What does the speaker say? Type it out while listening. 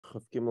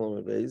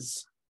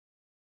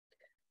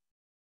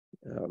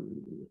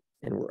And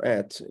we're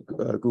at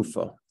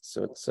Gufa.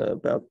 So it's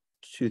about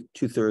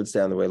two-thirds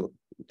down the way,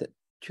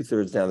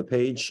 two-thirds down the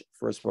page.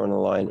 First one on the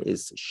line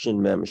is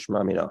Shin Mem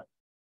Shmamina.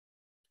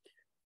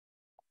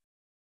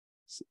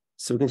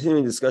 So we're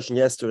continuing the discussion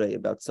yesterday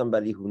about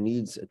somebody who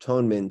needs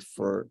atonement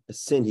for a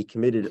sin he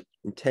committed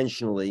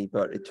intentionally,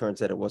 but it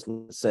turns out it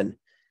wasn't a sin.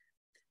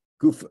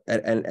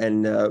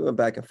 And went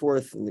back and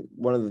forth. And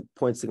one of the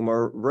points the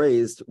Gemara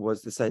raised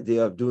was this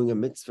idea of doing a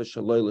mitzvah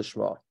shaloi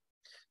lishma,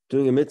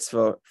 doing a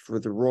mitzvah for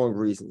the wrong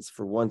reasons,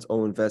 for one's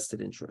own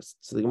vested interest.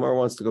 So the Gemara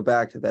wants to go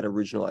back to that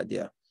original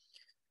idea.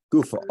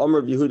 Gufa,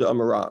 Amar Yehudah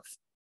Amar Rav.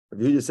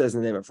 Rabbi Yehudah says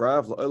in the name of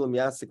Rav, La'olam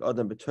yasik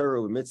adam b'torah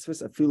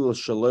u'mitzvahs afilu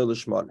shaloi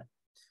lishma.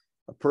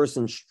 A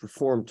person should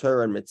perform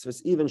Torah and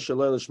mitzvahs, even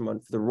shaloi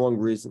lishma, for the wrong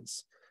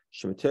reasons.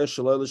 Shemiteh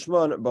shaloi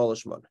lishma, ba'al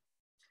lishma.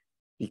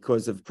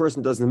 Because if a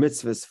person does the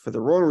mitzvahs for the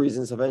wrong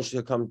reasons, eventually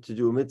he'll come to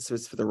do a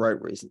mitzvahs for the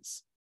right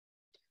reasons.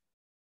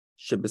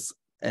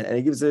 And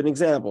he gives an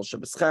example. So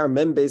if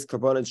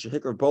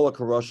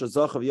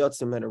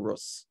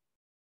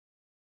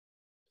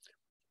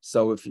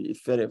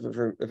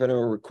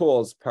anyone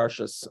recalls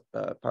Parshas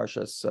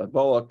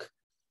Balak,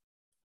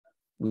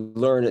 we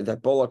learned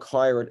that Balak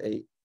hired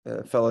a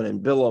fellow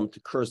named Bilam to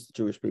curse the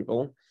Jewish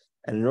people.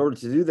 And in order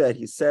to do that,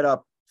 he set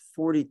up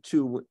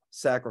 42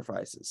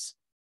 sacrifices.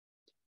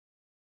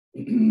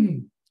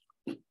 He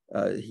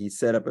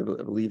set up, I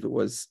believe it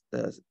was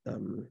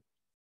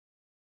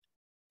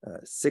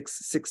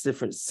six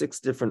different.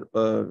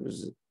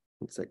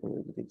 One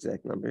second, the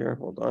exact number here.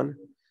 Hold on.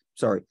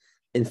 Sorry.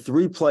 In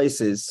three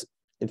places,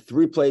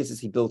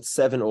 he built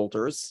 7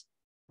 altars.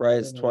 Right,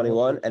 it's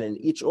 21, and in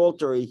each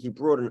altar he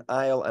brought an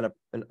aisle and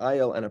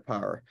a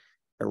par,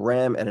 a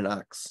ram and an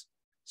ox.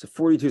 So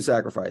 42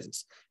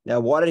 sacrifices. Now,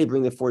 why did he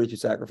bring the 42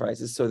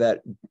 sacrifices? So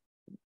that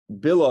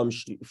Bilam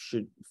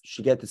should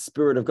get the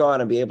spirit of God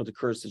and be able to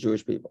curse the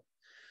Jewish people.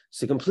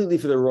 So completely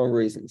for the wrong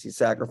reasons.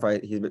 He's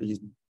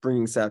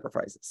bringing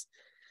sacrifices.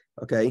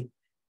 Okay.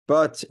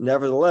 But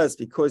nevertheless,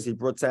 because he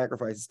brought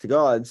sacrifices to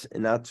God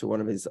and not to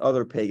one of his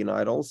other pagan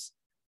idols,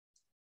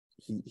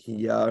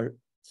 he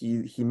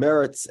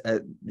merits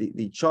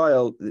the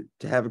child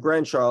to have a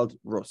grandchild,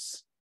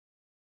 Rus.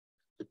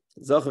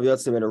 Zachav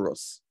Yatzim and a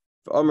Rus.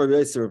 For Amar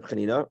Yosef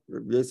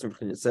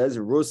Rabchanina says,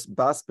 Rus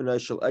bas b'nai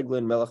shel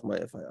Eglon melech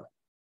Mayavaya.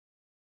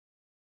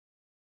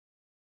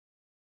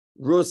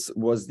 Rus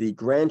was the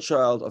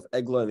grandchild of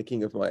Eglon, the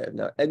king of Moab.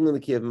 Now, Eglon,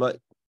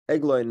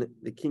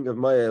 the king of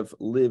Moab,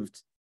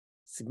 lived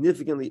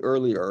significantly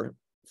earlier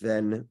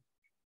than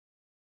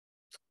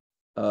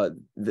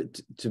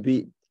it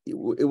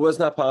was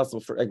not possible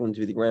for Eglon to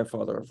be the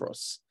grandfather of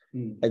Rus.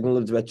 Eglon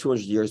lived about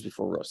 200 years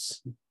before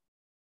Rus.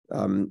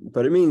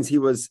 But it means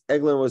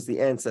Eglon was the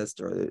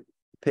ancestor, the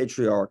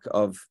patriarch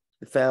of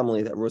the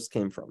family that Rus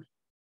came from.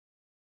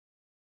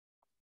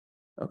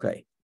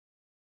 Okay.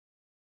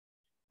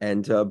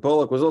 And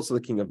Balak was also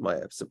the king of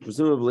Moab. So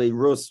presumably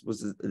Rus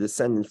was a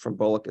descendant from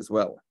Balak as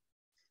well.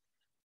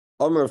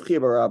 Amar of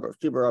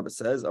Chiba Rabba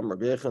says, Amar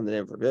B'yechan, the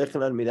name of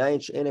B'yechan,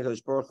 Minayin she'en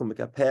HaKadosh Baruch Hu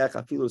mekapech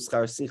afilu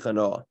schar sicha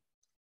noah.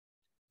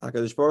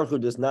 HaKadosh Baruch Hu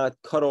does not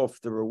cut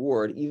off the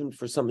reward even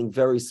for something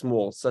very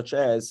small, such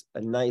as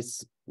a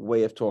nice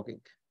way of talking,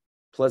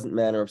 pleasant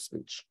manner of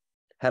speech.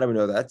 How do we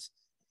know that?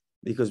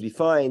 Because we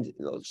find,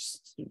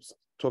 let's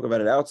talk about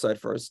it outside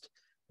first.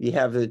 We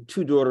have the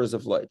 2 daughters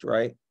of light,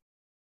 right?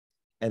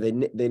 And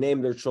they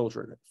name their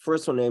children.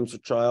 First one names her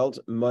child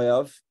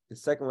Mayav. The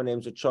second one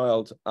names her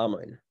child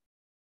Amin.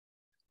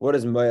 What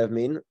does Mayav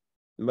mean?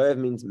 Mayav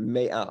means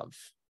Mayav.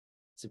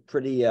 It's a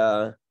pretty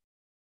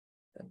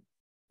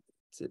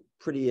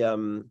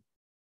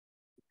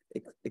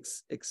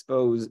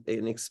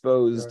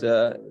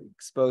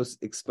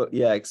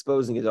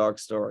exposing a dark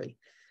story.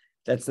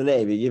 That's the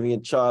name. You're giving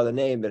a child a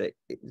name, but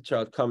the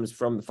child comes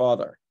from the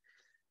father.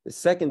 The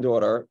second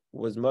daughter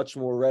was much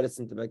more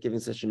reticent about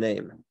giving such a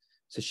name.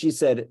 So she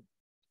said,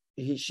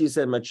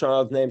 my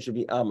child's name should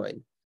be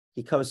Amin.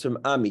 He comes from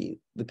Ami,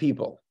 the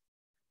people.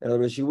 In other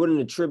words, she wouldn't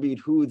attribute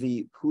who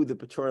the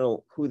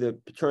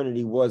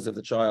paternity was of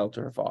the child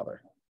to her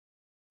father.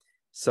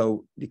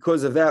 So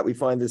because of that, we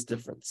find this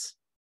difference.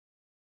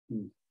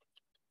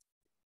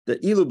 The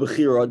Ilu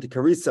Bechira, the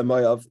Karisa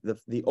Mayav,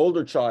 the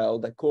older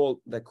child that called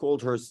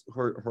her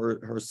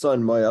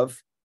son Mayav.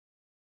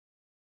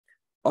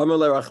 Amar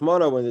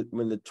Rachmana,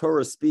 when the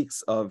Torah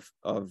speaks of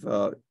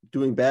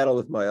doing battle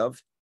with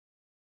Mayav,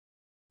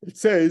 it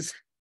says,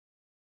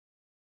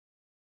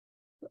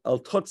 Al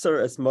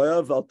Totzar es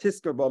Mayav, Al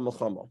Tiskar ba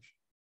Melchama.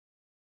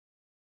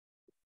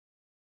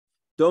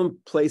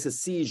 Don't place a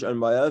siege on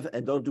Mayav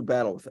and don't do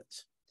battle with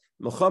it.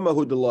 Melchama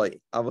hu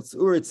deloi, avatz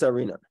urit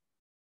sarina.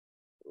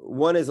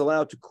 One is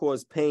allowed to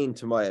cause pain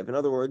to Mayav. In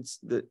other words,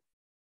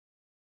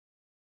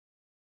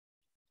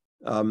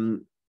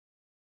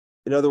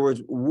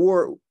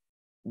 war.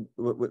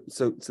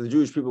 So the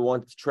Jewish people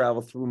wanted to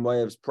travel through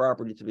Moab's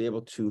property to be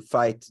able to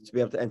fight, to be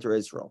able to enter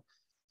Israel.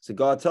 So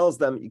God tells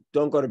them, you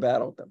don't go to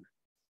battle with them.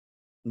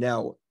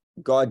 Now,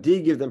 God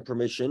did give them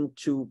permission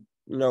to,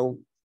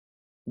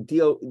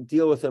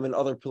 deal with them in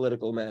other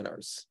political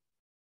manners.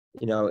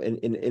 In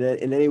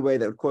any way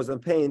that would cause them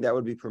pain, that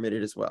would be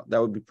permitted as well.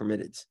 That would be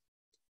permitted.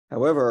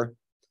 However,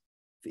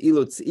 the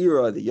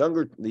Tzira,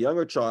 the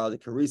younger child, the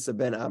Karisa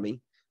ben Ami,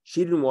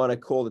 she didn't want to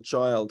call the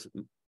child,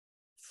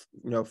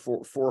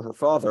 for her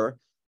father.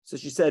 So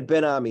she said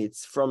Ben Ami,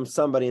 it's from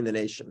somebody in the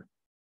nation.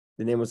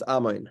 The name was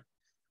Amin.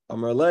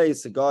 Amar Lei,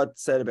 so God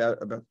said about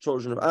the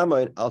children of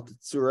Amin, Al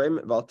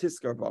Titzurim Val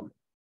Tiskar Bam.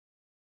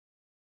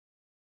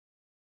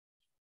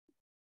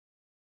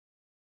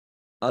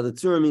 Al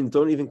Titzurim means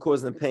don't even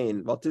cause them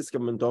pain. Val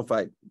Tiskar Bam, don't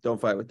fight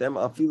with them.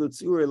 Al Filu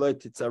Tzuri Lei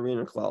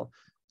Titzarin Klal.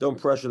 Don't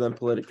pressure them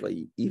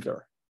politically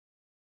either.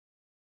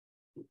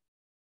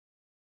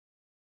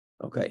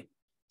 Okay,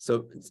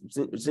 so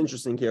it's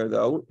interesting here,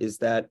 though, is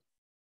that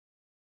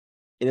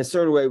in a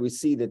certain way we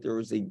see that there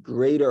is a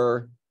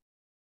greater,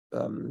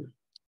 the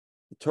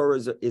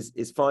Torah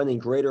is finding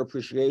greater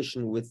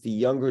appreciation with the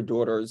younger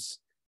daughter's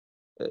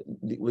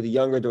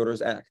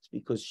act,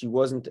 because she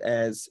wasn't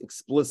as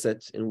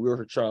explicit in where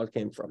her child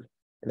came from,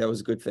 and that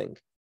was a good thing.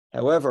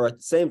 However, at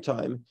the same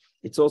time,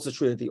 it's also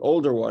true that the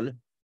older one,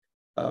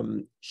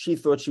 she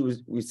thought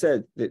we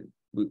said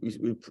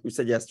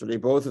yesterday,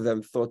 both of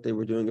them thought they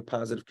were doing a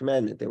positive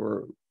commandment. They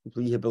were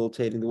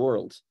rehabilitating the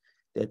world.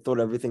 They thought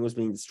everything was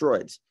being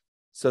destroyed.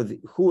 So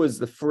who was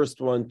the first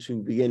one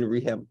to begin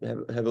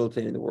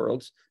rehabilitating the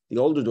world? The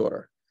older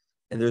daughter.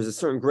 And there's a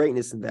certain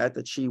greatness in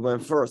that she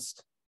went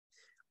first.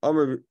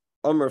 Amr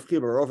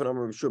Chibar Rav and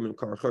Amr B'Shubin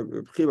Karcha.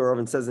 Chibar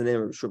Rav says the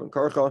name of B'Shubin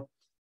Karcha.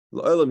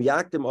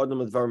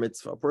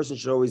 A person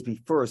should always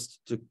be first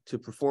to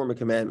perform a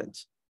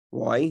commandment.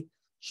 Why?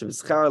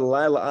 Since the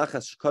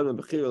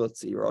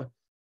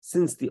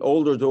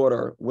older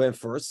daughter went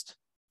first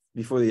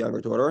before the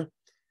younger daughter,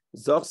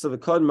 so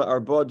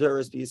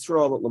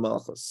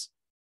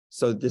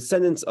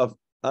descendants of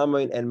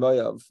Ammon and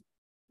Moav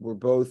were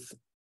both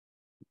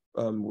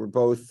of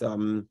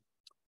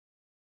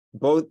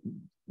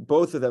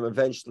them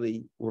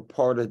eventually were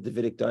part of the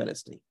Davidic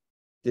dynasty.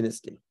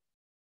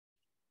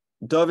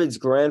 David's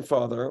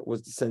grandfather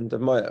was descendant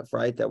of Moav,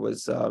 right? That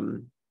was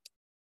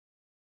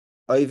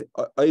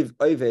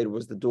Oved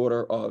was the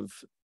daughter of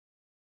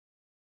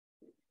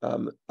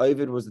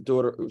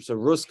so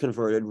Rus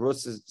converted.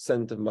 Rus is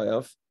descendant of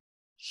Moav.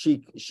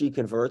 She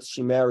converts.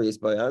 She marries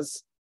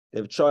Boaz. They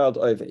have a child,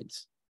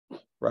 Oved,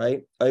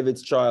 right?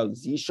 Oved's child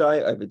is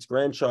Yishai. Oved's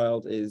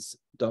grandchild is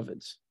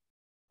David.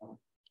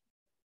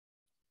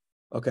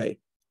 Okay.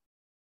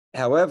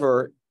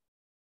 However,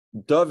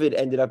 David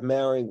ended up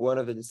marrying one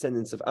of the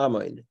descendants of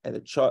Ammon, and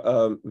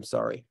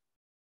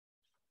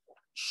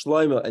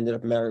Shlomo ended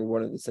up marrying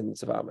one of the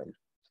descendants of Ammon.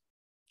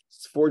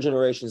 It's 4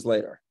 generations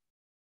later,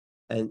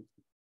 and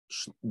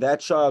that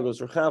child was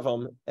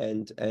Rechavam,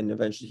 and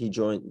eventually he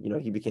joined.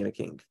 He became a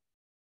king.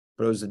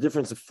 But it was a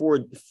difference of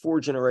four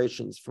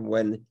generations from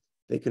when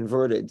they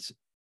converted.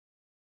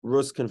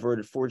 Rus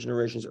converted 4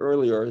 generations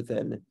earlier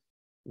than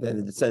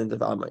the descendant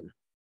of Ammon.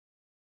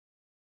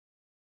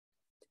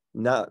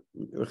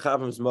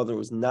 Rechavam's mother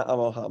was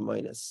Naamah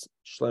HaMinus.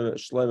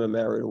 Shlomo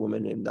married a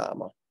woman named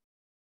Naamah.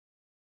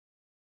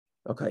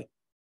 Okay.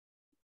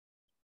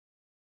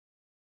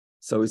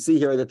 So we see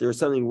here that there's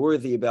something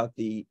worthy about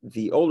the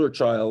older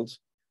child,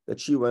 that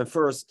she went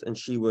first and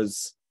she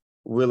was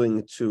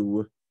willing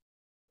to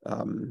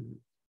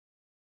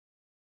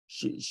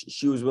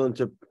she was willing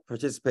to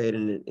participate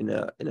in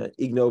an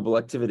ignoble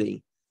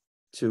activity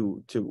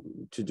to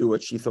do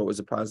what she thought was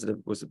a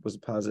positive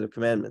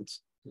commandment.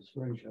 The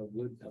strange how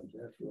good comes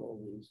after all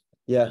these.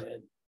 Yeah,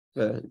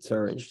 it's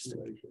very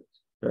interesting.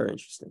 Very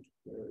interesting.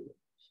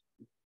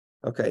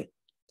 Okay.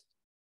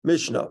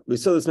 Mishnah. We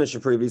saw this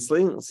Mishnah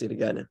previously. Let's see it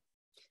again.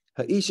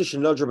 Ha'isha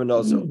shenadra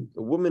b'nazir.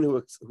 A woman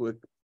who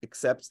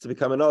accepts to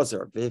become a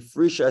nazir.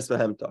 V'hifrisha es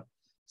v'hemta.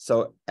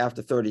 So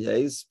after 30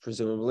 days,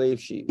 presumably, if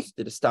she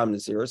did a stam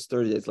naziris,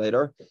 30 days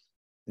later,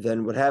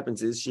 then what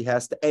happens is she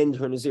has to end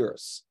her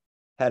naziris.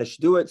 How does she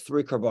do it?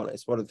 3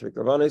 karbanis. What are the 3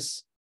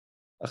 karbanis?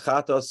 A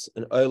chatos,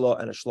 an oila,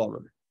 and a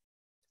shlomim.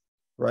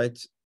 Right?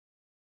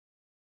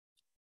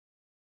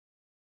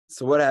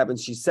 So what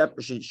happens? She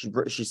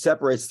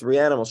separates 3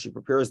 animals. She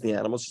prepares the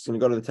animals. She's going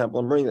to go to the temple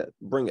and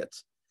bring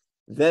it.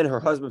 Then her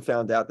husband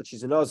found out that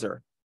she's a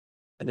nazir,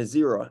 a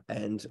nazira,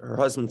 and her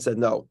husband said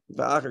no.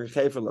 The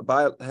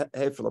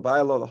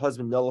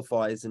husband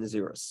nullifies the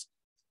naziris.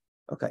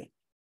 Okay.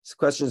 So the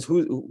question is,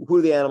 who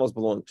do the animals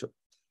belong to?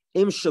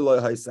 If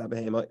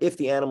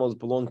the animals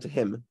belong to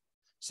him,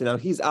 so now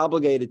he's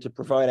obligated to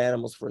provide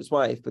animals for his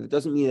wife, but it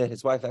doesn't mean that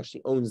his wife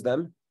actually owns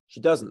them. She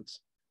doesn't.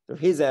 They're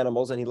his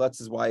animals, and he lets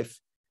his wife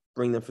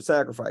bring them for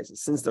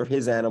sacrifices. Since they're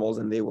his animals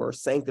and they were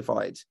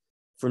sanctified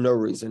for no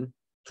reason,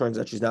 turns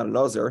out she's not a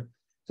nazir.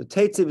 So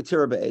teitze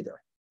v'tira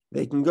be'eder.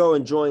 They can go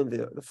and join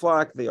the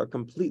flock. They are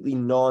completely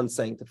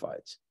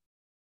non-sanctified.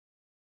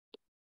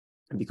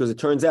 And because it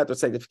turns out their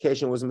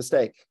sanctification was a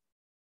mistake,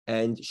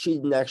 and she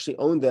didn't actually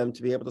own them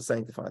to be able to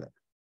sanctify them.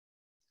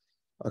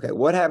 Okay,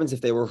 what happens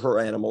if they were her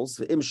animals?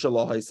 Let's say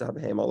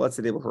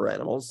they were her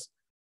animals.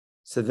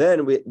 So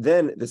then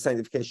the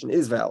sanctification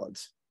is valid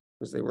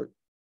because they were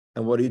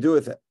And what do you do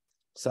with it?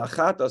 So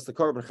achatas, the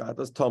korban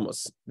chatas,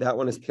 Thomas, that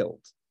one is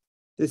killed.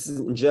 This is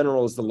in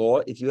general is the law.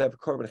 If you have a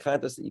korban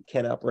chatas that you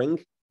cannot bring,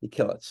 you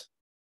kill it.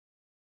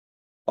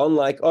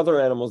 Unlike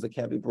other animals that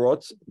can't be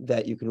brought,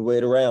 that you can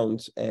wait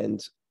around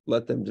and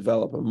let them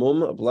develop a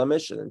mum, a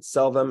blemish, and then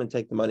sell them and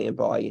take the money and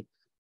buy,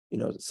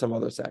 some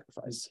other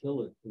sacrifice.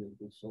 Kill it,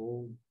 it's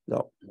sold.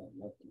 No,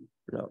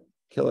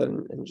 kill it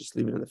and just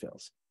leave it in the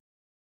fields.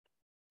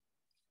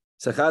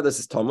 Sechadas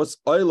is Thomas.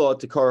 Oila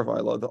to carve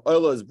oila. The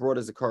oila is brought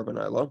as a korban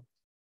oila.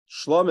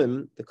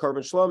 Shlomim, the korban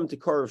shlomim to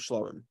carve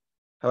shlomim.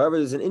 However,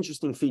 there's an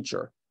interesting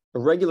feature. A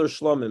regular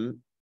shlomim,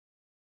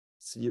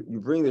 so you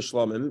bring the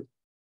shlomim,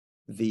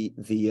 the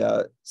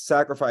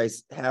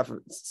sacrifice,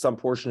 some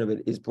portion of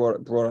it is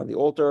brought on the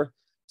altar,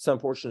 some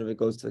portion of it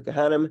goes to the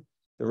Kohanim,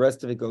 the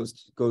rest of it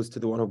goes to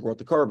the one who brought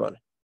the korban.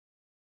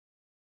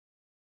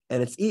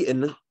 And it's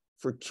eaten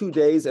for 2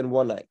 days and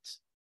 1 night.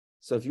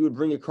 So if you would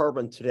bring a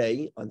korban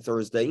today on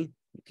Thursday,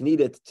 you can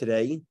eat it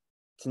today,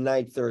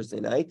 tonight, Thursday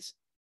night,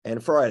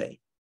 and Friday.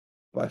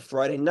 By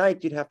Friday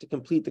night, you'd have to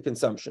complete the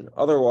consumption.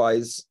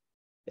 Otherwise,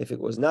 if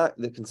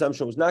the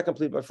consumption was not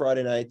complete by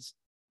Friday night,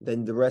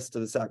 then the rest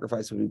of the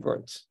sacrifice would be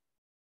burnt.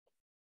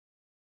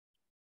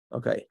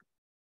 Okay,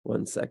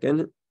 1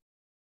 second.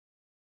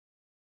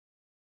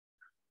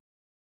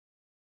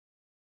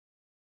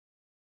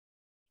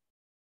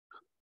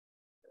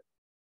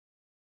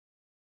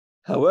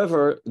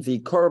 However, the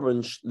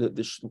korban,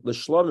 the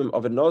shlomim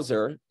of a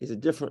nazir is a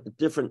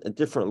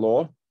different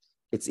law.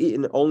 It's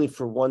eaten only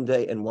for 1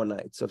 day and 1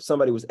 night. So if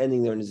somebody was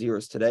ending their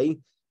naziris today,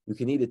 you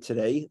can eat it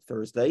today,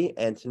 Thursday,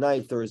 and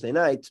tonight, Thursday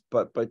night.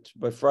 But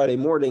by Friday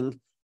morning,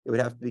 it would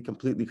have to be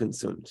completely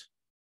consumed.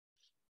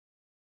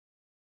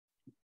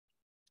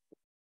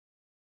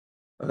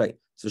 Okay,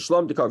 so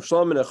shlom to carve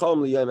shlom and echom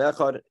liyom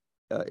echad.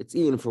 It's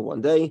eaten for 1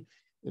 day.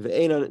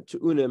 Ve'enan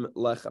tu'unim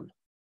lechem.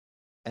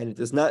 And it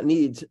does not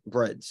need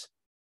bread.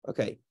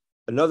 Okay.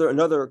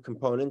 Another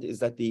component is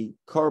that the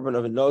korban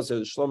of a nazir,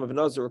 the shlom of a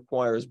nazir,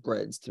 requires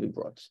breads to be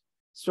brought.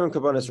 Certain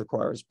korbanos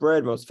requires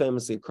bread. Most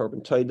famously, a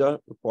korban toida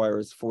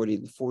requires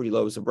 40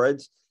 loaves of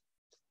bread.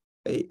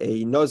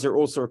 A nazir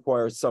also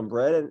requires some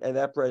bread, and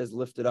that bread is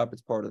lifted up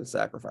as part of the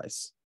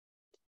sacrifice.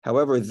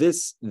 However,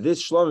 this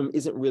shlomim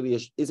isn't really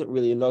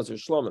a nazir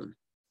shlomim,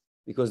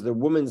 because the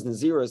woman's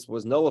naziris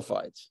was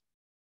nullified.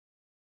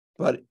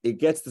 But it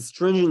gets the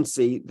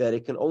stringency that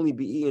it can only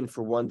be eaten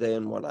for 1 day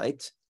and 1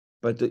 night,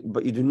 but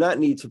you do not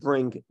need to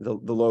bring the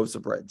loaves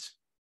of bread.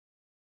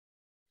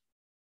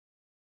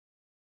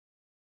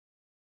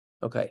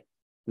 Okay,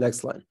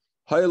 next line.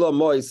 Hayla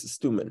mois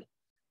stumen.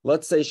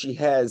 Let's say she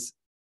has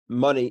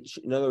money.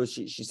 In other words,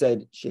 she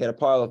said she had a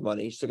pile of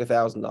money. She took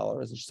 $1,000,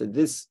 and she said,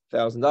 this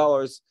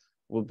 $1,000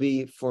 will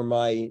be for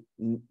my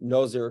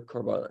nazir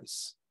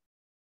korbanos.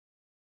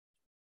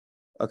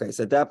 Okay,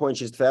 so at that point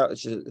she's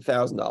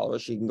 $1,000.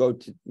 She can go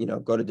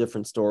to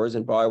different stores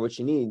and buy what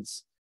she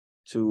needs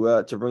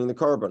to bring the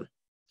korban,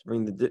 to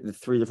bring the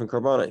 3 different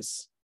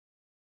korbanos.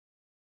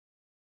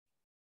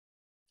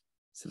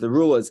 So the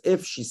rule is,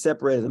 if she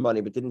separated the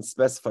money but didn't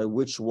specify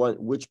which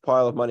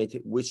pile of money to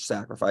which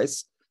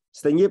sacrifice,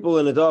 so then yipul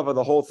and adava,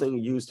 the whole thing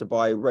you use to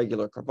buy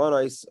regular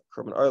korbanos,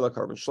 korban oila,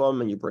 korban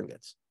shlom, and you bring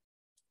it.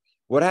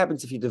 What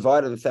happens if you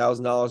divided the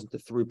 $1,000 into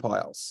 3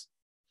 piles?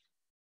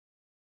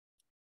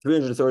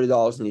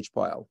 $330 in each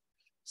pile.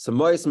 So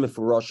mois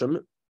mefuroshim,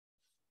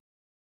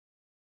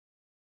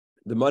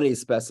 the money is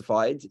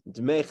specified.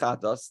 Dmei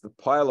chatas, the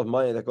pile of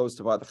money that goes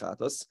to buy the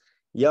chatas.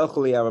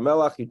 Yelchuli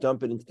aramelach, you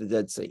dump it into the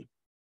Dead Sea.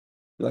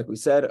 Like we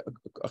said,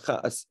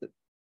 a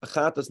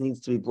chatas needs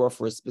to be brought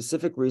for a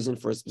specific reason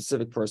for a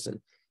specific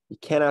person. You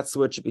cannot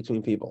switch it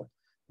between people,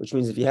 which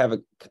means if you have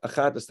a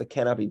chatas that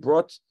cannot be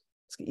brought,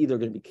 it's either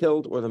going to be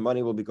killed or the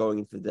money will be going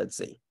into the Dead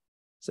Sea.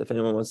 So if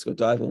anyone wants to go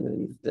diving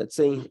into the Dead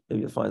Sea,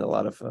 maybe you'll find a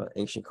lot of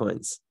ancient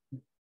coins.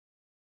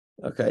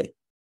 Okay.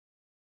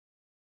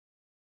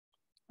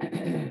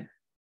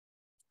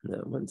 Now,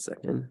 1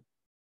 second.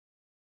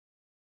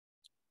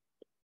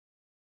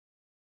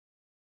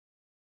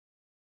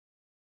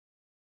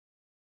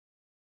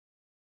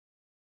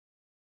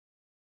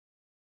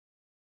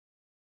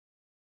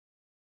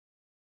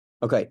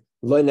 Okay.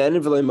 But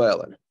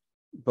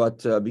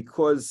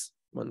because,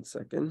 1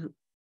 second.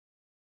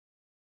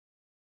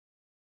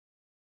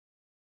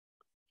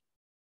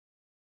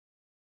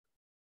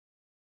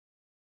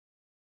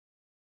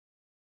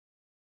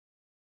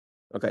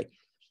 Okay.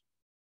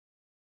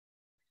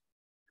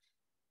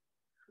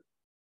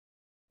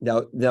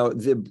 Now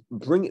the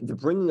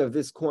bringing of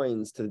these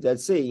coins to the Dead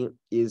Sea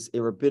is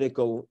a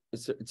rabbinical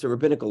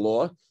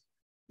law,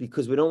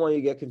 because we don't want you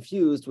to get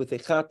confused with a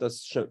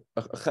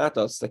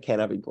chatas that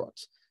cannot be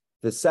brought.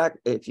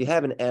 If you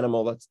have an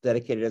animal that's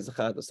dedicated as a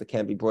chatas that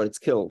can't be brought, it's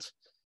killed.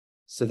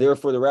 So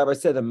therefore, the rabbi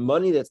said the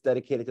money that's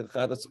dedicated to the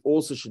chatas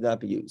also should not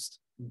be used.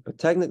 But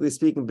technically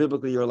speaking,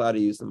 biblically, you're allowed to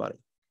use the money.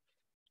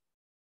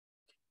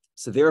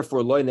 So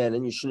therefore, loy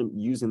nanan, you shouldn't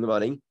be using the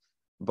money,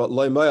 but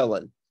loy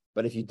moyalan.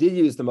 But if you did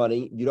use the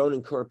money, you don't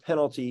incur a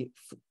penalty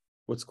for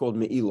what's called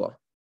me'ilah.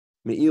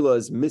 Me'ilah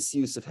is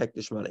misuse of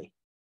hektish money.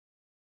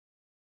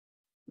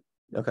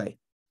 Okay.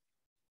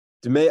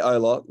 Demei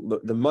Ayla,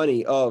 the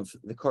money of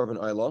the korban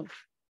Ayla.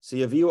 So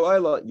you view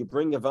Ayla, you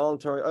bring a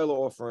voluntary Ayla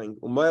offering,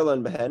 Umayla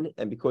and Behen,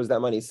 and because that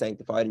money is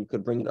sanctified and you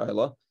could bring an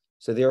Ayla,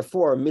 so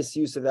therefore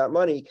misuse of that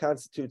money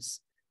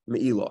constitutes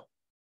Me'ilah.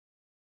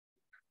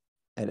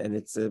 And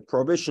it's a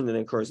prohibition that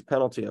incurs a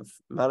penalty of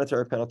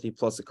monetary penalty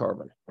plus a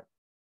korban.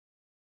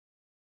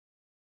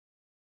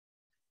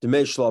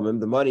 Demei Shlomim,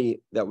 the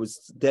money that was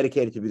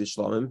dedicated to be the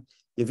Shlomim.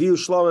 You view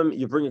Shlomim,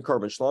 you bring a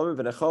korban Shlomim,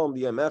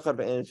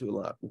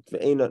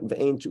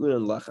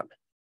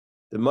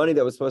 the money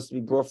that was supposed to be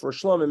brought for a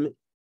Shlomim,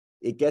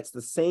 it gets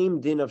the same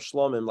din of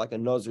Shlomim like a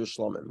Nazir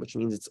Shlomim, which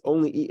means it's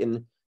only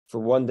eaten for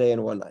 1 day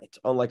and 1 night,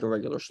 unlike a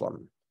regular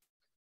Shlomim.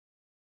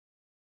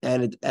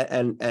 And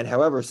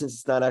however, since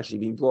it's not actually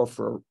being brought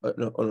for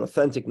an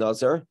authentic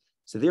Nazir,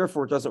 so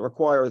therefore it doesn't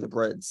require the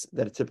breads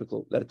that a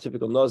typical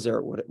Nazir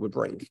would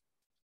bring.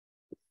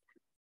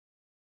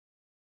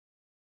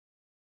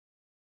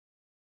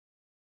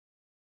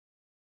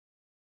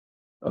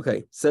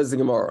 Okay, says the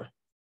Gemara.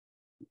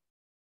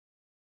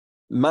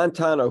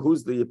 Mantana,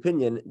 who's the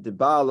opinion? The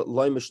Baal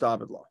loy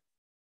mishtabed la.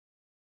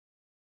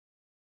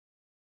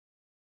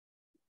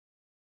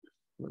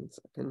 1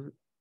 second.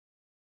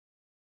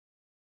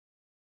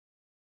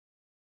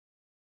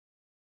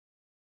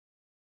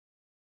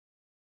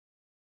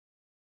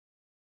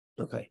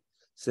 Okay,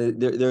 so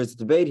there's a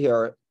debate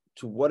here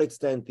to what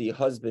extent the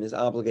husband is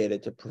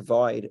obligated to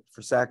provide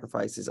for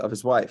sacrifices of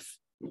his wife.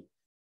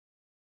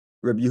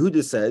 Rabbi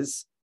Yehudah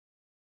says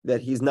that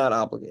he's not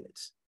obligated.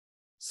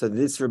 So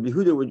this Rabbi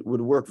Yehudah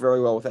would work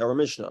very well with our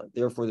Mishnah.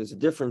 Therefore, there's a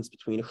difference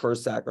between her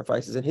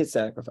sacrifices and his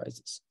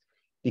sacrifices.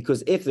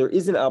 Because if there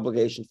is an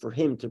obligation for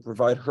him to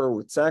provide her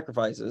with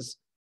sacrifices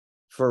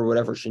for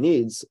whatever she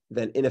needs,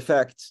 then in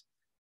effect,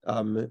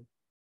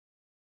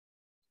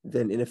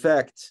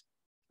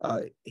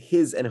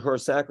 his and her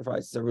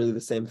sacrifices are really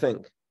the same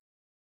thing,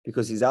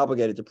 because he's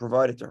obligated to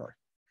provide it to her.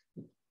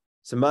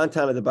 So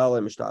Mantana de Bala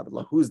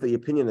Mishtabedla, who's the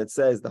opinion that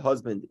says the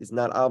husband is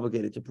not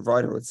obligated to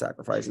provide her with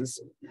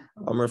sacrifices?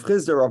 Rav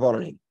Chisda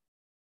Rabbanani.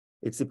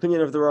 It's the opinion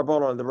of the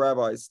Rabbanon, the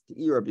rabbis,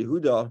 Rabbi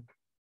Yehudah.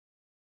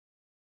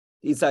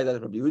 Inside that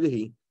Rabbi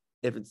Yehudah,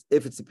 if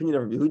it's the opinion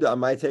of Rabbi Yehudah, I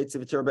might take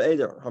Tziviter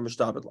Be'eder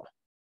Hamishtabedla.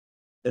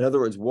 In other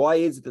words, why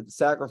is it that the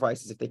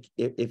sacrifices,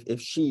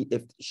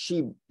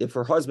 if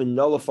her husband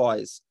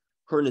nullifies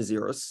her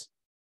Nazirus,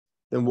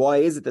 then why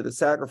is it that the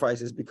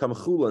sacrifices become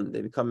chulan?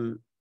 They become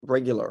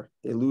regular.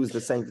 They lose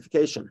the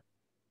sanctification.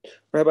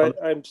 Rabbi,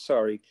 I'm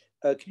sorry.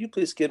 Could you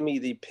please give me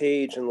the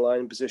page and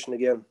line position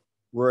again?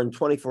 We're in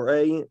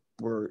 24a.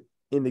 We're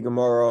in the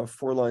Gemara,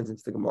 4 lines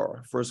into the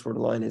Gemara. First word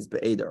of the line is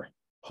Be'eder,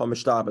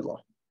 Hamishtabedla.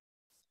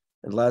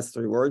 And last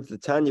 3 words, the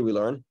Tanya we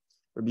learn,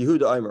 Rabbi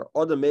Yehudah Aimer,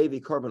 Oda Mevi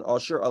Korban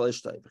Asher al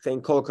Ishtay,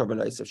 V'chein Kol Korban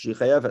Eisef, Shi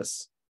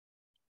Chayeves.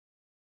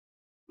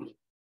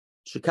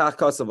 Shikach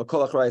Kasav,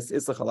 V'kol Achrayis,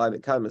 Islach Alai,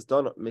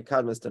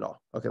 Mikadmis Dana.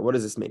 Okay, what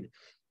does this mean?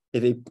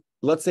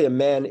 Let's say a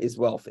man is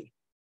wealthy,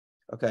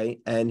 okay,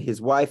 and his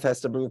wife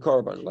has to bring a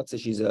korban. Let's say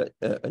she's a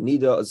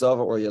nida, a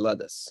zava, or a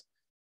yeledes.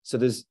 So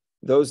there's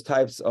those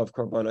types of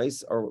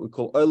korbanos are what we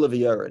call oil.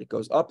 It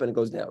goes up and it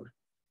goes down.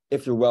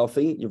 If you're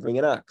wealthy, you bring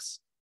an ox.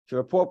 If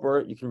you're a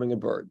pauper, you can bring a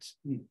bird.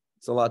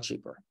 It's a lot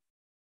cheaper.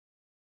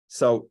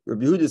 So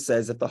Rabbi Yehudah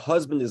says if the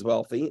husband is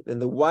wealthy, then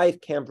the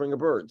wife can't bring a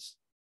bird.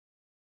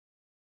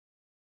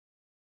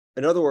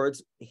 In other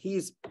words,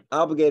 he's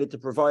obligated to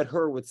provide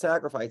her with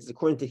sacrifices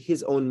according to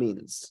his own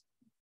means,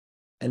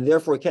 and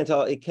therefore it can't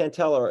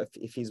tell her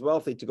if he's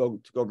wealthy to go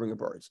bring a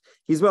bird.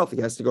 He's wealthy,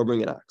 he has to go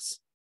bring an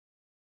ox.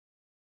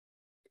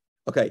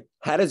 Okay,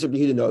 how does Rabbi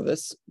Yehudah know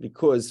this?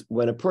 Because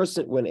when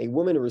a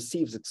woman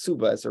receives a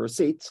ksuba as a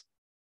receipt,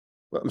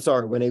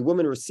 when a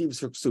woman receives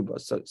her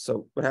ksuba,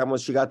 so what happened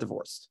was she got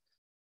divorced.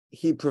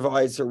 He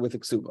provides her with a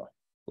ksuba,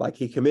 like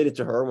he committed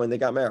to her when they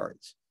got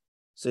married.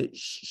 So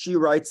she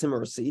writes him a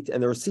receipt,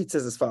 and the receipt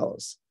says as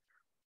follows: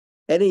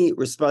 any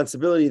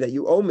responsibility that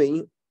you owe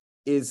me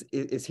is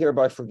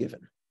hereby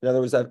forgiven. In other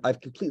words, I've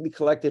completely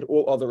collected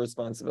all other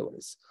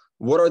responsibilities.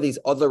 What are these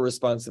other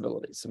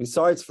responsibilities? So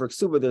besides for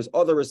ksuba, there's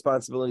other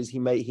responsibilities he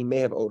may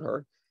have owed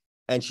her,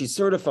 and she's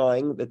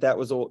certifying that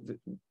was all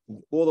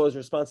those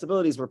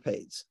responsibilities were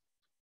paid.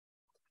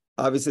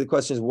 Obviously, the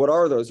question is, what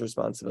are those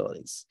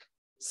responsibilities?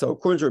 So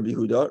according to Rabbi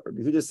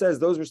Yehudah says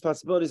those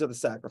responsibilities are the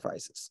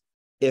sacrifices.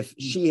 If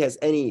she has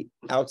any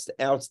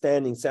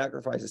outstanding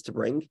sacrifices to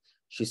bring,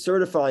 she's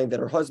certifying that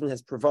her husband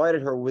has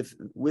provided her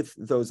with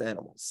those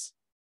animals.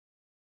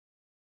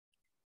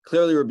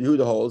 Clearly, Rabbi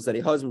Yehudah holds that a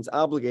husband's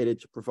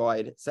obligated to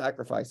provide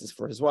sacrifices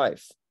for his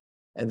wife.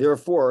 And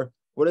therefore,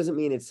 what does it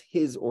mean it's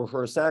his or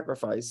her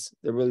sacrifice?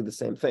 They're really the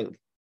same thing.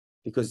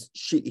 Because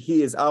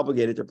he is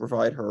obligated to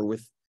provide her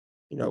with,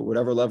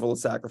 whatever level of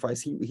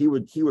sacrifice he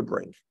would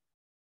bring.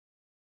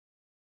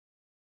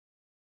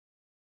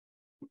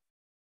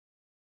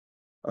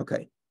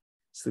 Okay,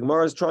 so the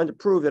Gemara is trying to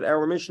prove that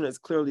our Mishnah is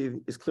clearly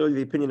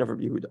the opinion of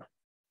Rabbi Yehudah.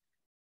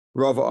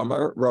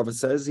 Rava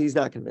says he's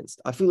not convinced.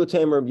 Afilu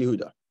Tamer Rabbi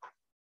Yehudah.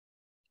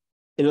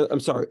 I'm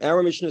sorry,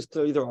 our mission is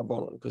clearly the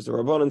Rabbanon, because the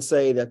Rabbanon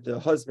say that the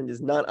husband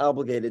is not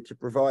obligated to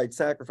provide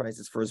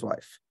sacrifices for his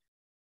wife.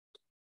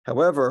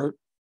 However,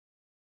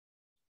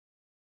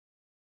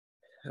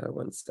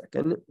 one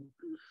second.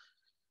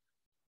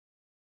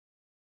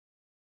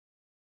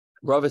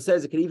 Rava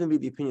says it could even be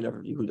the opinion of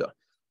Rabbi Yehudah.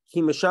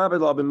 He meshabed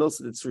la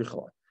b'milsad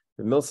etzricha.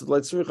 B'milsad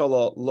letzricha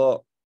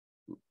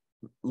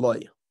la.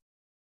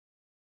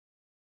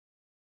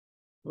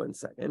 One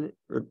second.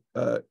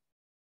 Rabbi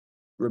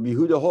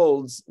Yehudah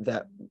holds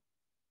that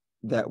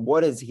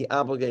what is he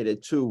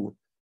obligated to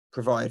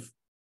provide?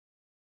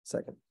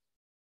 Second.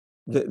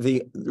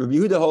 The Rabbi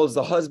Yehudah holds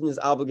the husband is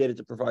obligated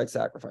to provide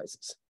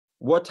sacrifices.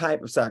 What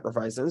type of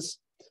sacrifices?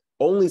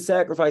 Only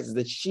sacrifices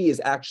that she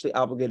is actually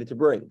obligated to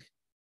bring.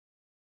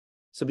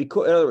 So,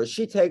 because, in other words,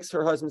 she takes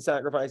her husband's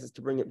sacrifices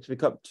to bring it to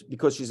become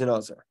because she's a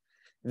Nazir.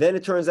 Then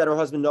it turns out her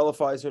husband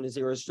nullifies her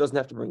Nazir, she doesn't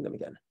have to bring them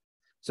again.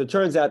 So it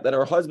turns out that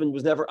her husband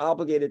was never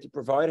obligated to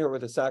provide her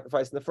with a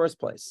sacrifice in the first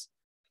place.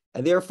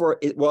 And therefore,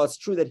 while it's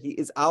true that he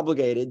is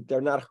obligated,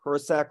 they're not her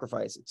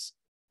sacrifices.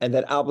 And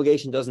that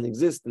obligation doesn't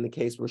exist in the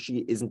case where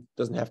she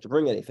doesn't have to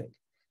bring anything.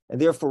 And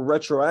therefore,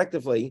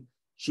 retroactively,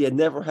 she had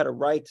never had a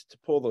right to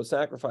pull those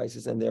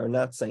sacrifices, and they are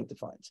not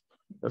sanctified.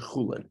 They're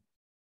chulin.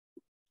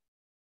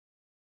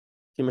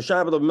 Okay.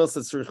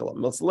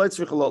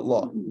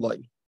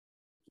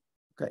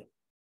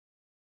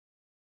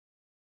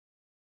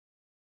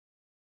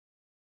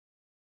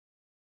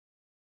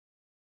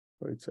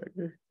 Wait a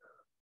second.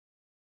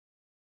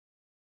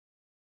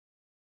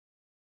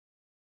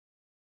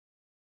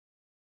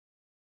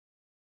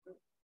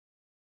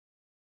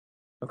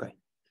 Okay.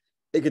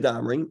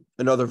 Ikadamri,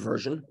 another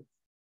version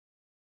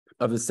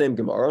of the same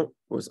Gemara,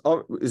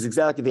 is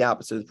exactly the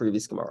opposite of the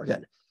previous Gemara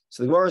again.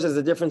 So the Gemara says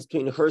the difference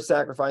between her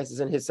sacrifices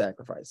and his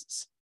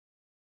sacrifices.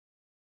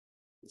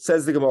 It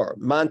says the Gemara,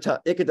 Manta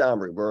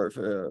Ikadamri,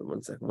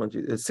 one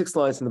second, 6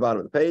 lines in the bottom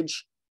of the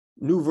page,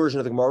 new version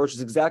of the Gemara, which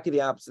is exactly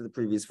the opposite of the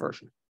previous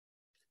version.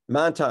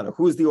 Mantana,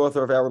 who is the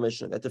author of our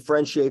Mishnah that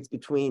differentiates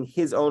between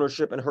his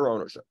ownership and her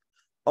ownership?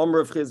 Amr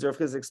of Chiz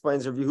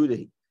explains Rav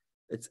Yehudah.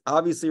 It's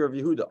obviously Rav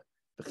Yehudah.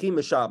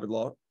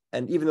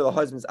 And even though the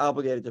husband is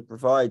obligated to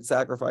provide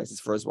sacrifices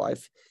for his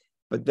wife,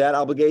 but that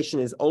obligation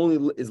is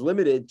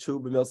limited to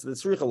b'milsad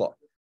tzricha law,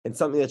 and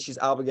something that she's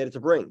obligated to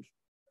bring.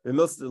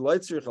 B'milsad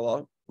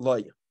tzricha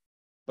law,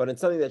 but in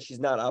something that she's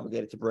not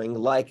obligated to bring,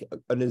 like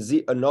a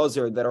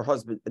nazir that her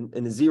husband, a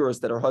nazirus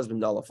that her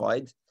husband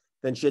nullified,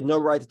 then she had no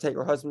right to take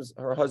her husband's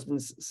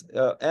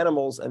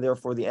animals, and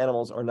therefore the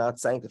animals are not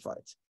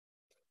sanctified.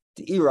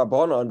 The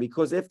Rabbanon,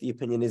 because if the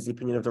opinion is the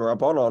opinion of the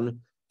Rabbanon,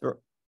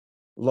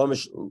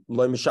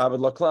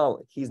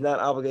 he's not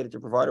obligated to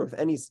provide her with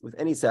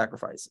any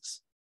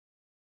sacrifices.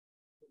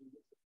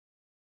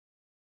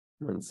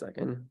 One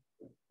second.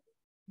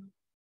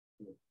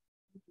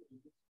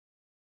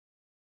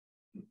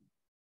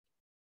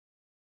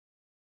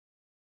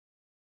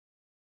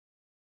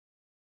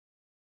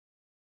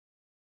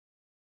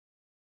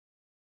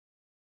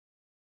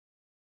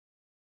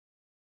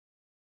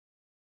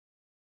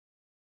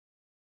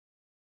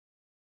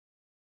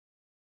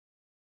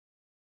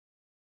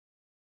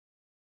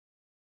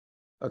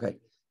 Okay,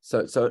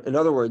 so in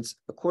other words,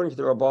 according to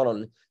the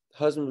Rabbanon, the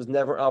husband was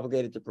never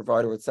obligated to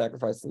provide her with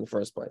sacrifices in the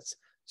first place.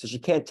 So she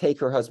can't take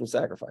her husband's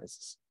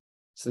sacrifices.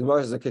 So the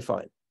Gemara says, okay,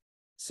 fine.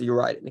 So you're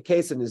right. In the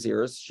case of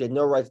Nazirs, she had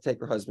no right to take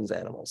her husband's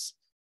animals.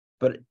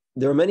 But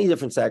there are many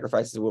different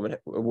sacrifices a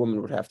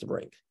woman would have to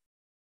bring,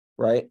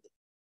 right?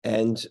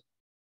 And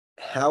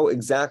how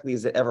exactly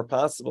is it ever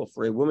possible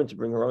for a woman to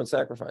bring her own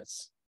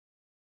sacrifice?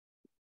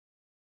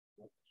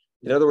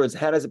 In other words,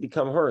 how does it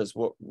become hers?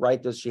 What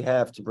right does she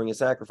have to bring a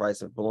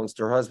sacrifice if it belongs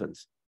to her husband?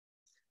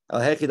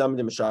 What's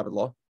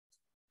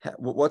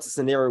the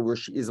scenario where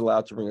she is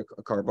allowed to bring a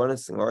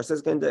carbonus? Or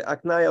says, where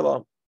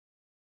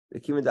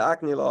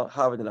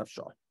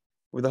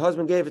the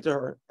husband gave it to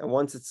her, and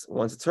once it's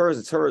hers,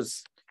 it's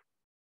hers.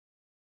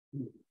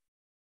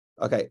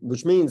 Okay,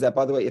 which means that,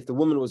 by the way, if the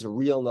woman was a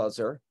real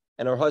Nazir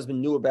and her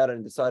husband knew about it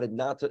and decided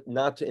not to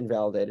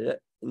invalidate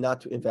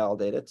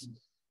it,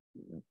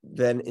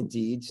 then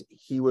indeed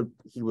he would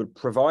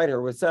provide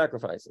her with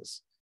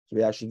sacrifices. He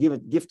would actually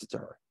gift it to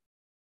her.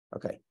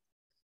 Okay.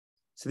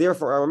 So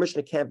therefore, our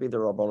Mishnah can't be the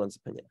Rabbanon's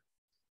opinion.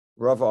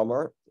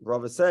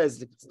 Rava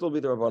says it could still be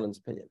the Rabbanon's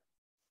opinion.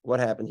 What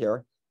happened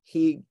here?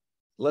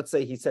 Let's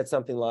say he said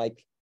something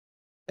like,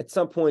 at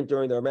some point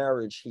during their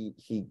marriage,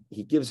 he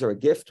gives her a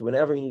gift.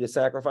 Whenever you need a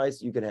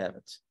sacrifice, you can have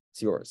it.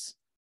 It's yours.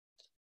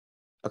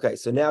 Okay,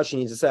 so now she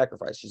needs a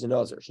sacrifice. She's a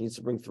Nazir. She needs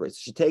to bring 3. So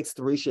she takes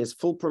 3. She has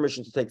full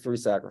permission to take 3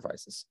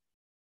 sacrifices.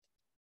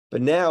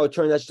 But now it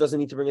turns out she doesn't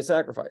need to bring a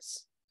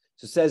sacrifice.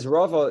 So says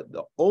Rava,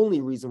 the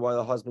only reason why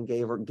the husband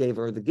gave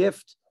her the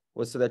gift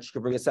was so that she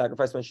could bring a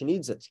sacrifice when she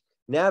needs it.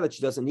 Now that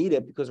she doesn't need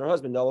it because her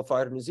husband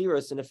nullified her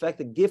Nazirus, in effect,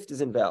 the gift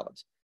is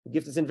invalid. The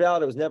gift is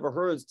invalid. It was never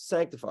hers to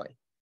sanctify. It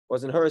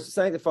wasn't hers to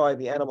sanctify.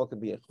 The animal could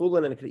be a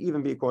chulin, and it could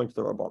even be according to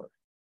the Rabbanon.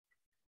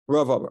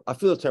 Rava, I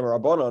feel the term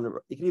Rabbanon,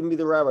 it could even be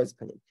the rabbi's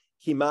opinion.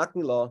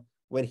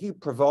 When he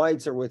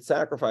provides her with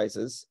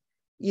sacrifices,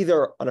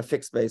 either on a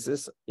fixed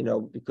basis,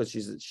 because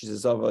she's a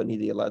zava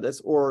nidi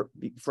aladis, or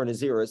for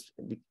Naziris,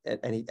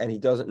 and he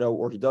doesn't know,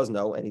 or he does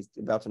know, and he's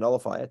about to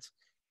nullify it.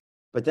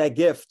 But that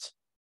gift,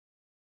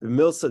 the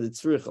milsa the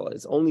tzricha,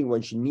 is only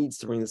when she needs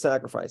to bring the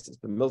sacrifices.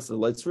 But milsa the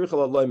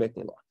tzricha loy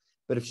meknila.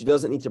 But if she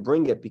doesn't need to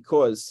bring it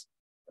because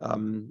her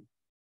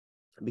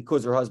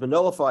husband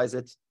nullifies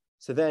it,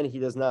 so then he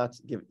does not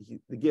give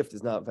the gift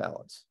is not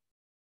valid.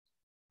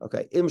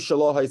 Okay, im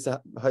shalah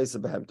haisa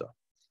behemta.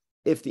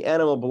 If the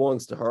animal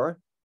belongs to her,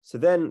 so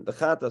then the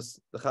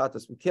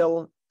chatas we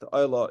kill. The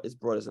oila is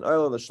brought as an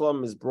oila. The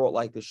shlom is brought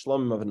like the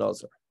shlom of a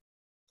nazir.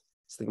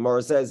 So the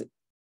Gemara says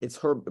it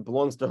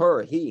belongs to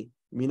her. He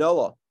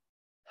minala.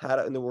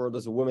 How in the world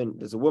does a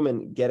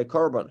woman get a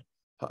korban?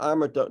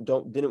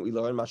 Didn't we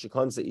learn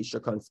mashikansa isha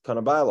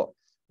kanabalo?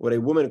 What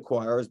a woman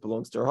acquires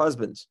belongs to her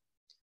husband.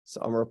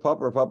 So Amar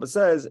Papa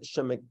says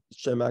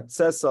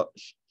shemakatsesa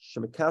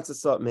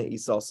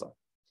me'isasa.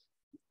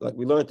 Like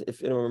we learned,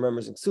 if anyone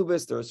remembers in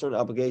Ksubis, there are certain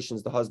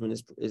obligations the husband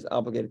is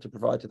obligated to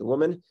provide to the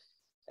woman,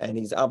 and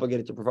he's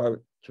obligated to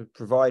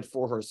provide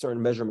for her a certain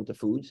measurement of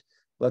food.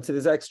 Let's say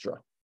there's extra.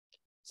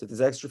 So if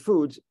there's extra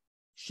food,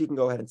 she can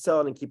go ahead and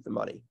sell it and keep the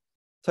money.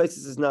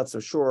 Taisus is not so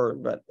sure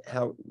about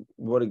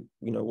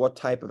what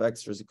type of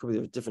extras. It could be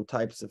there's different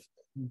types of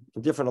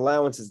different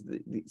allowances.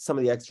 Some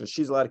of the extras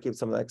she's allowed to keep,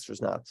 some of the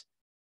extras not.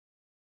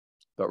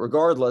 But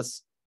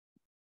regardless,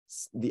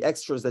 the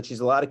extras that she's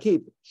allowed to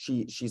keep,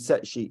 she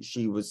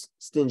was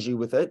stingy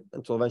with it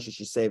until eventually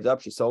she saved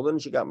up, she sold it,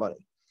 and she got money.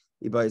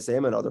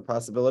 Another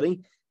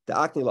possibility, the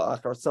akni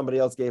la'achar, somebody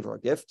else gave her a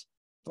gift.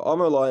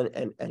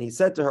 And he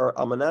said to her,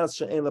 I'm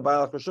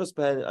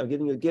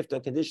giving you a gift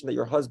on condition that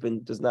your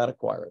husband does not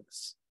acquire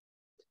this.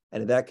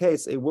 And in that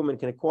case, a woman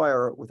can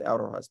acquire without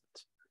her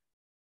husband.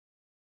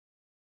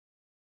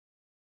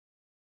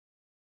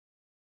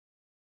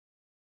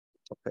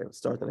 Okay, let's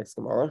start the next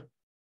Gemara.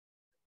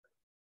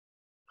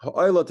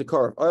 Ha'ayla to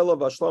karv, ayla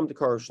v'ashlam to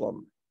karv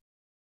shlam.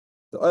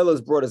 The ayla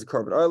is brought as a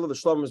karv, but ayla the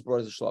shlam is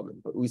brought as a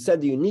shlamim. But we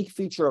said the unique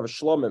feature of a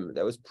shlamim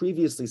that was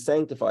previously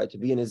sanctified to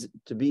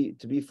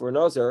be for a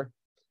nazir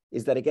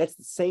is that it gets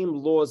the same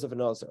laws of a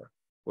nazir.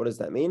 What does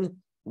that mean?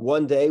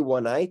 1 day,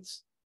 1 night,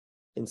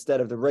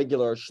 instead of the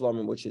regular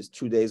shlamim, which is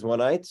 2 days, 1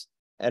 night,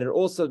 and it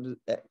also,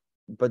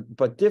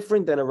 but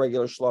different than a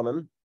regular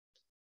shlamim.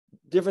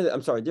 Different than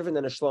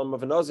a shlam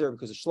of a nazir,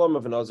 because a shlam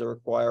of a nazir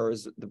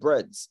requires the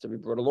breads to be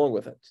brought along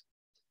with it.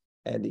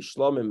 And the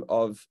shlamim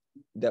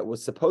that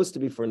was supposed to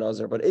be for a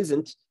nazir but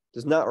isn't,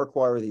 does not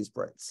require these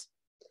breads.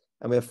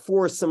 And we have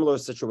 4 similar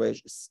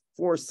situations,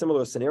 4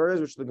 similar scenarios,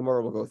 which the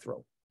Gemara will go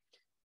through.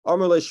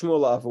 Amar le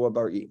Shmuel Avua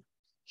bar Yi.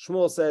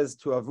 Shmuel says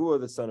to Avua,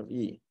 the son of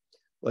Yi,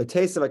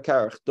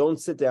 don't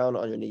sit down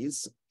on your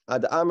knees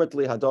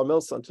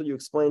until you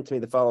explain to me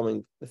the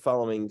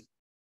following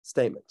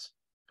statement.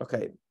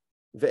 Okay,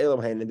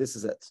 and this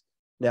is it.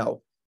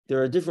 Now,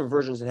 there are different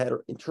versions on how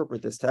to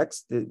interpret this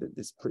text,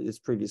 this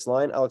previous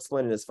line. I'll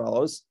explain it as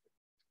follows.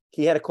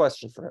 He had a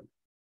question for him.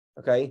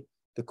 Okay,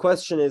 the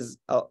question is,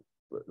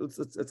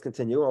 let's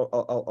continue.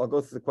 I'll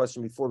go through the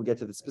question before we get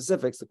to the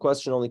specifics. The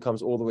question only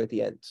comes all the way at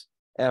the end.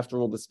 After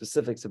all, the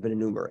specifics have been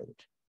enumerated.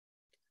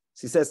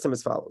 So he says to him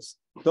as follows: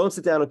 don't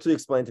sit down until you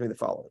explain to me the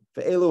following.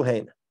 Ve'elu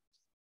hein.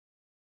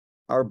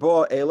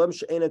 Arba elam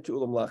she'enan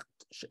tu'unim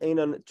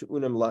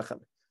lachem.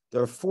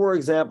 There are 4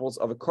 examples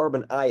of a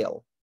korban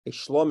ayel, a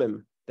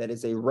shlomim, that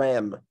is a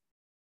ram,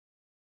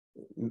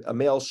 a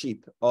male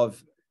sheep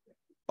of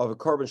a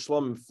korban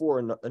shlomim for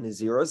a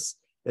naziris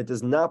that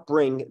does not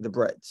bring the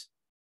bread.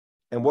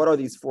 And what are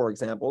these 4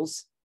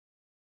 examples?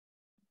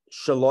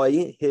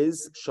 Shalai,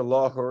 his,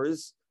 shalah,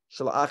 hers,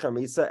 shalah achar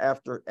misa,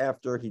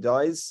 after he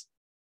dies,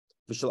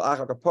 v'shalah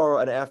achar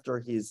kapara, and after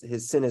his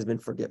sin has been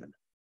forgiven.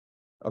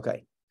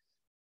 Okay.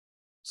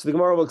 So the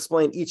Gemara will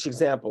explain each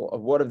example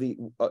of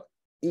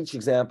each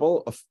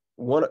example of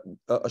one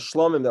a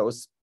shlomim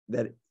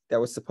that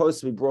was supposed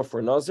to be brought for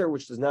a nazir,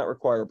 which does not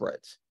require bread.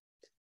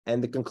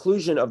 And the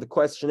conclusion of the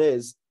question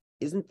is,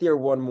 isn't there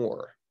one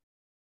more?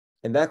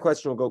 And that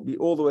question will be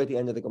all the way at the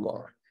end of the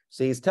Gemara.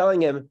 So he's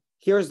telling him,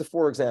 here's the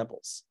 4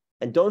 examples.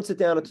 And don't sit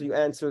down until you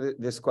answer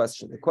this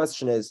question. The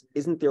question is,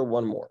 isn't there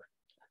one more?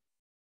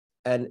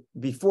 And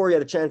before he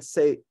had a chance to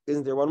say,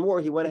 isn't there one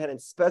more, he went ahead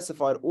and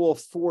specified all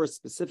 4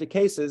 specific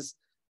cases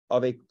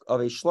of a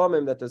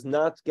shlomim that does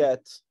not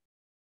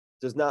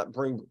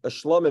bring a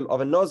shlomim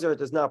of a nazir,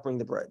 does not bring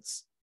the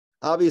breads.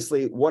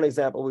 Obviously, one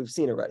example we've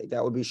seen already,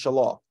 that would be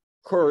shalah,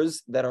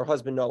 hers that her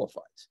husband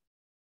nullified.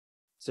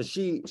 So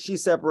she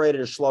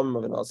separated a shlomim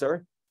of a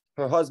nazir,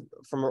 her husband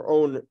from her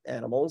own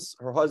animals.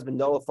 Her husband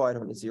nullified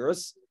her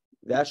naziris.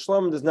 That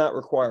shlomim does not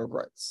require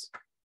breads.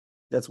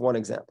 That's one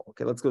example.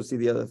 Okay, let's go see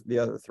the other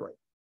 3.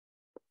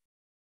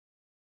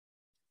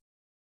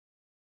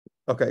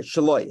 Okay,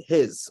 shaloi,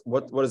 his.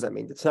 What does that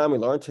mean? The time we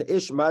learned to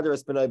ish madar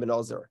es benai ben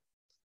nazir.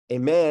 A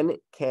man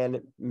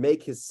can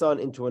make his son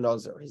into a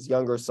nazir, his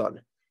younger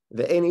son.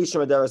 The ein isha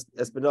madar es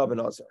benai ben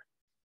nazir.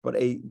 But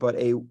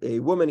a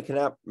woman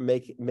cannot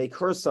make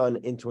her son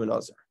into a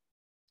nazir.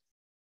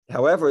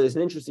 However, there's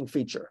an interesting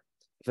feature.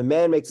 If a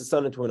man makes a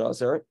son into a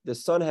Nazir, the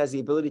son has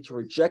the ability to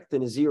reject the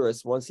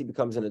Naziris once he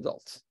becomes an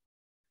adult.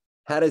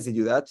 How does he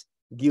do that?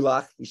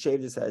 Gilach, he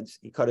shaved his head,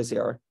 he cut his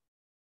hair.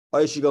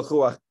 Or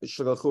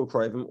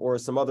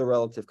some other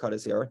relative cut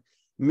his hair.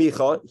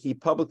 Micha, he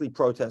publicly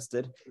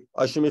protested.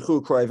 Or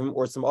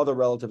some other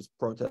relatives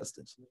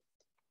protested.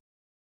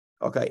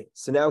 Okay,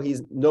 so now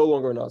he's no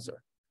longer a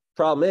Nazir.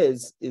 Problem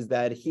is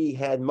that he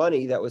had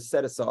money that was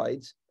set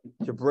aside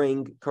to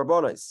bring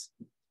karbonos.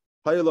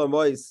 So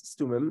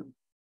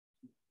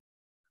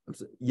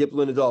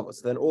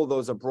then all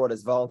those are brought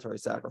as voluntary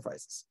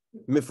sacrifices.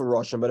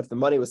 Mifaroshem, but if the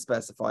money was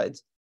specified,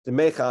 the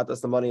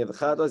mechatas, the money of the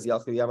chatas,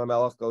 Yalchu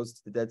Yamamelach goes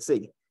to the Dead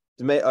Sea.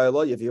 The me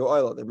oila, Yaviu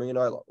oila, they bring an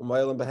oila.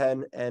 Umaylam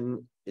behen,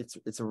 and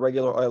it's a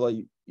regular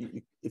oila.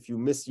 If you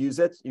misuse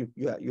it,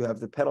 you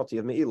have the penalty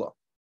of me'ilah.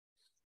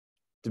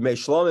 The me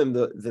shlomim,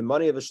 the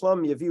money of a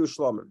shlom, Yaviu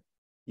shlomim.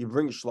 You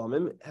bring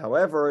shlomim.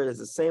 However, it is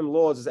the same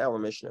laws as our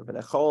Mishnah.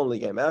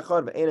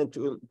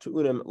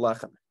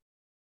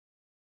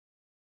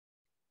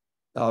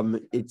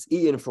 It's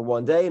eaten for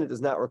one day and it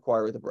does not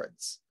require the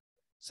breads.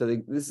 So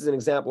this is an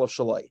example of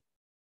shalai.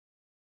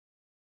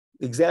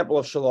 The example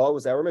of shalah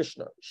was our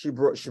Mishnah. She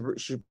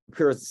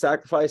prepares the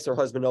sacrifice, her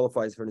husband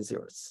nullifies for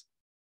Naziris.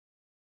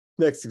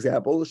 Next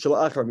example,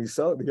 shalah achar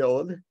misa,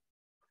 b'yolad.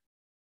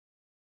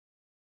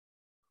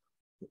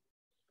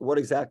 What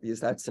exactly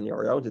is that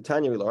scenario? To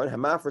Tanya we learn,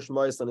 hamafresh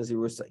mois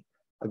Nazirusay.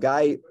 A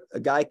guy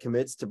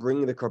commits to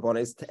bringing the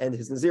karbones to end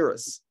his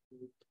Naziris.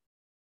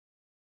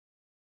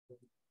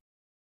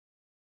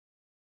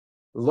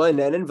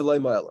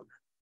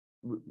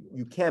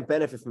 You can't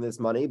benefit from this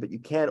money, but you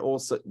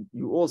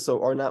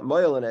also are not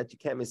moil in it. You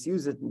can't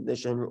misuse it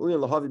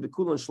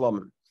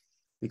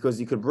because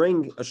you could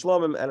bring a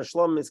shlomim, and a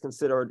shlomim is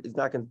considered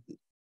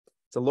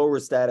it's a lower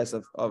status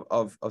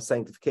of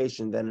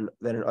sanctification than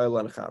an oil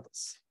and a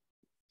chatas.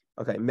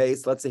 Okay,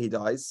 mace. Let's say he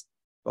dies,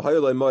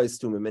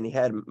 and he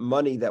had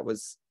money that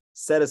was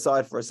set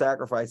aside for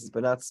sacrifices,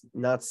 but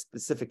not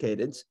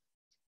specificated.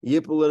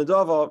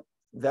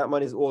 That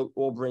money is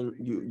all bring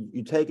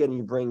you take it and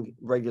you bring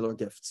regular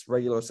gifts,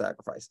 regular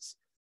sacrifices.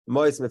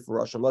 Let's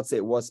say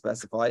it was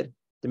specified.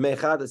 The money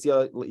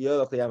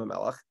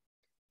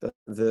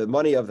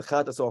of the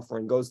chatas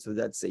offering goes to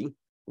the Dead Sea.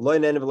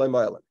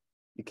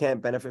 You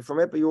can't benefit from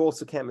it, but you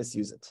also can't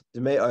misuse it. The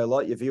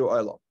oila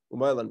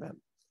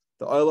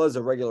is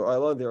a regular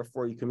oila,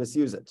 therefore you can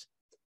misuse it.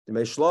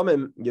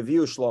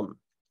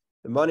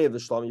 The money of the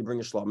shlomim, you bring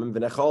a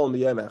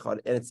shlomim,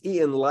 and it's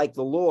eaten like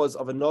the laws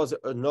of a nazir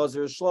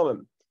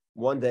shlomim,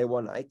 one day,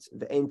 one night.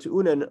 Ve'en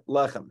tu'unen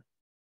lechem.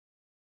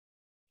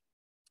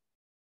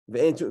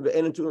 Ve'en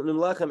tu'unen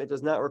lechem, it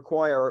does not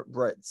require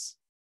breads.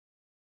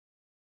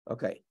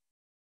 Okay.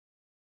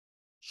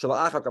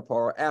 Shala'ach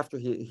kapara, after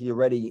he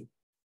already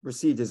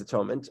received his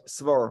atonement,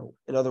 svarhu.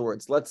 In other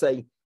words, let's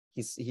say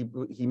he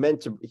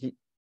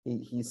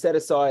set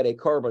aside a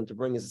carbon to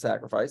bring as a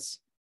sacrifice,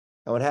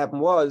 and what happened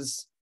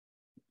was,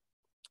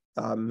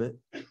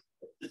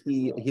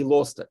 he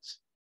lost it.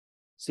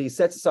 So he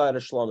sets aside a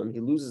shlomim, he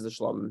loses the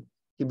shlomim,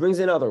 he brings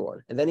another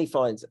one, and then he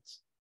finds it.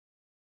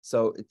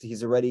 So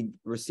he's already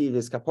received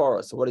his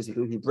kapara. So what does he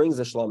do? He brings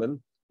the shlomim.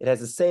 It has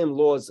the same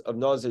laws of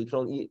nazir. You can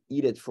only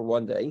eat it for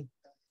one day,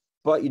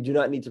 but you do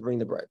not need to bring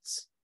the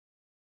breads.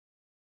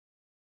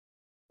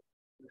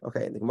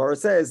 Okay, and the Gemara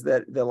says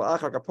that the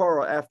la'achar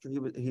kapara, after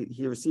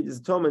he received his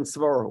atonement,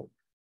 svarhu.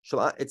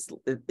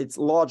 It's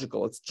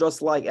logical. It's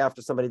just like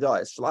after somebody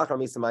dies. Once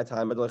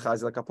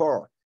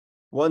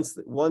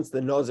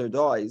the nazir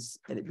dies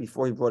and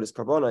before he brought his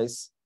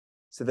karbonos,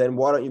 so then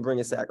why don't you bring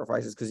his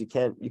sacrifices? Because you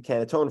can't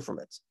atone from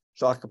it.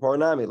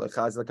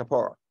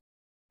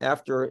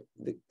 After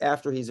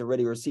he's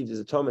already received his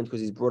atonement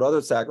because he's brought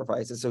other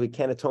sacrifices, so he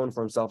can't atone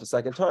for himself a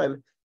second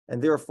time,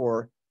 and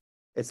therefore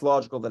it's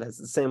logical that it has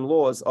the same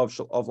laws of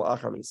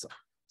la'achar misa.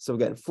 So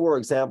again, 4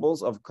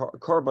 examples of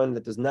carbon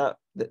that does not,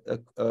 a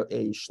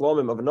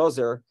shlomim of a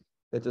nazir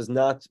that does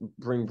not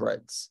bring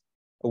breads.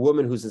 A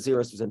woman whose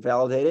naziris was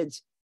invalidated,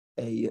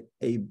 a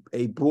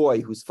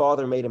boy whose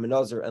father made him a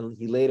nazir and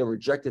he later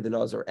rejected the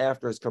nazir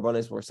after his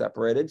karbonos were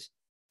separated.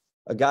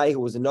 A guy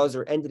who was a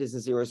nazir, ended his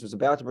naziris, was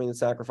about to bring the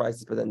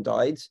sacrifices, but then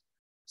died.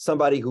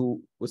 Somebody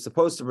who was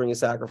supposed to bring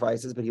his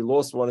sacrifices, but he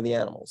lost one of the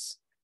animals,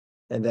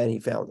 and then he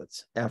found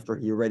it after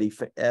he already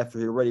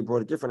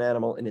brought a different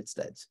animal in its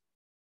stead.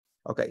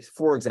 Okay,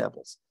 4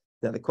 examples.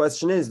 Now the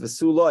question is,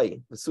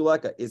 Vesulai,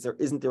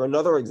 isn't there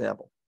another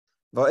example?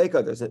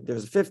 Va'eka, there's a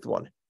 5th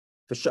one.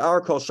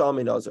 V'sha'ar kol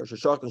shalmi nazir,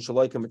 shashach and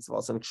shaloika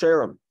mitzvahs and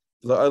ksherim,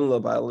 v'la'on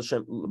l'bayal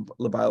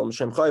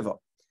l'shem chayva.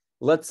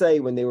 Let's say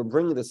when they were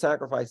bringing the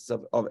sacrifices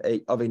of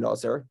a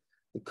nazir,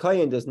 the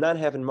kohen does not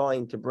have in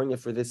mind to bring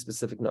it for this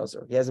specific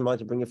nazir. He has in mind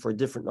to bring it for a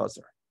different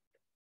nazir.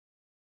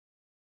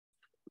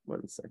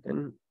 1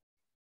 second.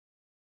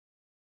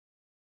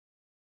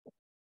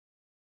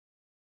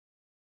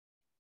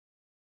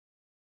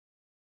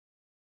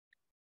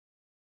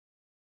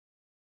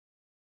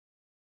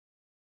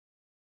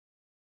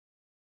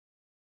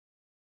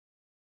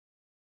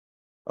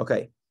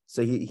 Okay,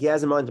 so he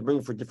has in mind to bring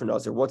it for a different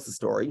nazir. What's the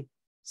story?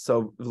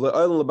 So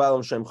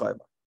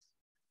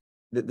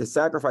the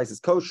sacrifice is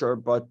kosher,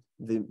 but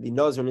the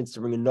Nazir needs to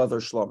bring another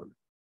shlomim.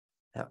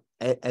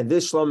 And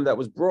this shlomim that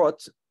was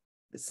brought,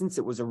 since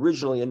it was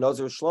originally a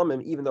Nazir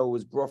shlomim, even though it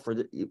was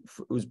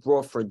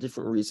brought for a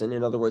different reason.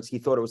 In other words, he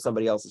thought it was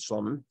somebody else's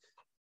shlomim.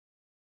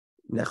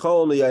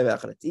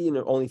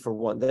 Only for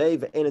one day.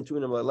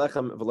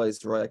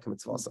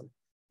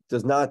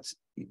 Does not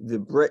the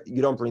bread?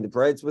 You don't bring the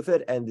breads with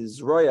it, and the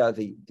zroya,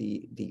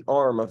 the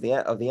arm of the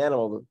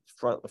animal,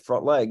 the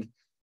front leg,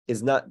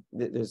 is not.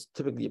 There's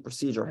typically a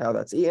procedure how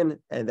that's eaten,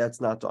 and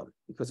that's not done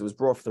because it was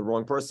brought for the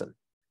wrong person.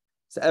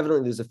 So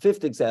evidently, there's a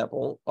fifth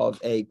example of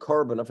a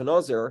korban of a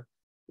nazir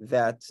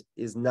that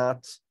does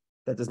not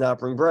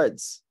bring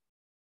breads.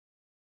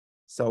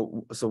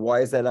 So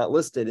why is that not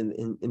listed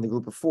in the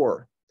group of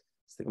four?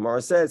 So the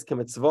Gemara says,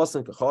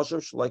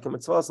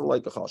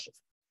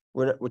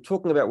 we're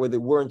talking about where there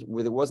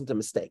wasn't a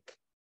mistake.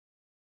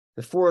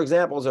 The four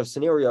examples are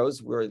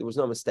scenarios where there was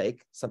no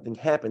mistake, something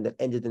happened that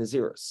ended in a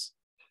zeros.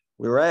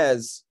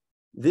 Whereas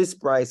this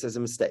price is a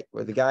mistake,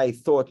 where the guy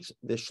thought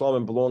the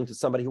shlomim belonged to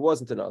somebody who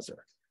wasn't a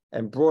nazir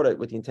and brought it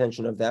with the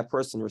intention of that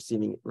person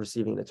receiving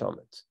an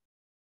atonement.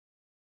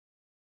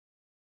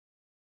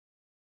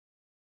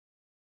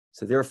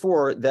 So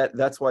therefore,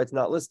 that's why it's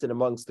not listed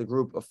amongst the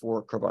group of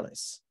four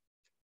korbanos.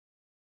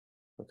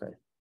 Okay.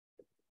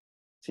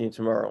 See you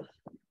tomorrow.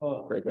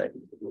 Oh. Great.